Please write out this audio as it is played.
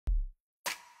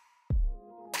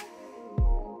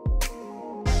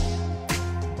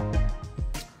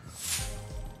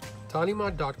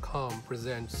Talimart.com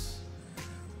presents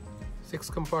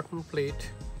 6-compartment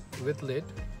plate with lid.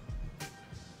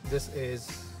 This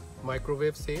is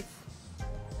microwave safe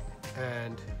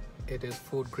and it is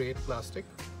food grade plastic.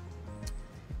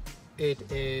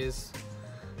 It is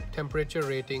temperature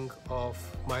rating of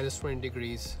 -20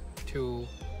 degrees to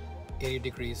 80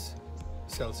 degrees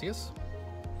Celsius.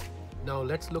 Now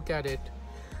let's look at it.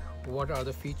 What are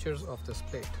the features of this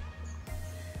plate?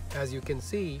 As you can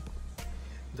see,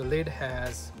 the lid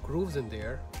has grooves in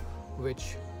there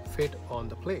which fit on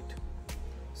the plate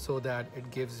so that it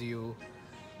gives you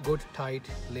good tight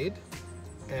lid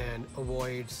and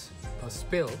avoids a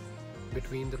spill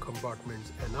between the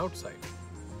compartments and outside.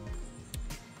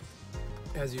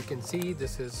 As you can see,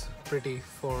 this is pretty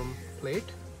firm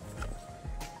plate.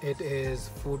 It is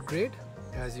food grade.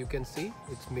 As you can see,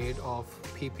 it's made of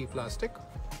PP plastic.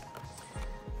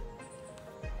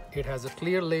 It has a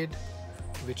clear lid,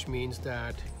 which means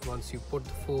that once you put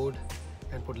the food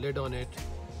and put lid on it,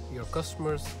 your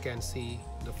customers can see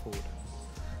the food.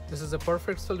 This is a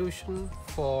perfect solution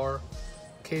for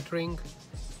catering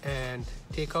and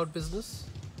takeout business.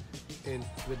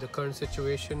 With the current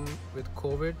situation with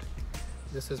COVID,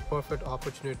 this is perfect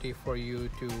opportunity for you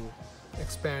to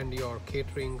expand your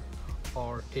catering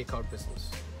or takeout business.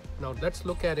 Now let's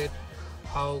look at it,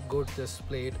 how good this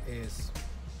plate is.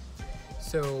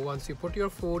 So once you put your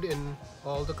food in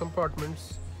all the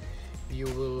compartments, you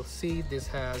will see this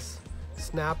has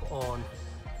snap-on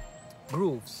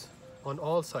grooves on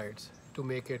all sides to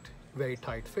make it very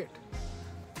tight fit.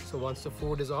 So once the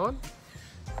food is on,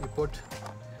 you put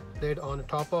lid on the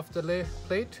top of the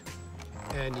plate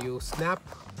and you snap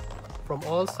from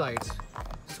all sides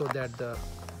so that the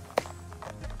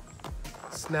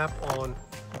snap-on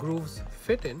grooves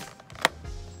fit in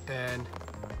and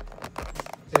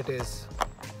it is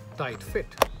tight fit.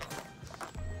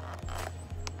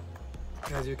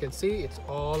 As you can see, it's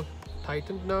all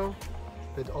tightened now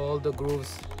with all the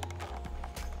grooves.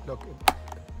 Look,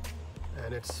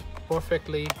 and it's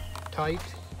perfectly tight.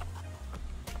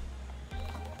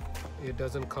 It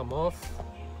doesn't come off,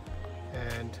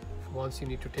 and once you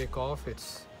need to take off,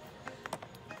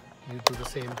 you do the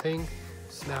same thing.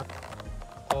 Snap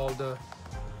all the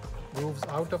grooves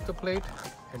out of the plate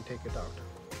and take it out.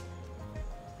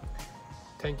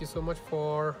 Thank you so much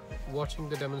for watching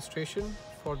the demonstration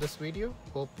for this video.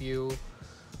 Hope you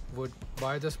would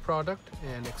buy this product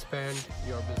and expand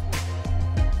your business.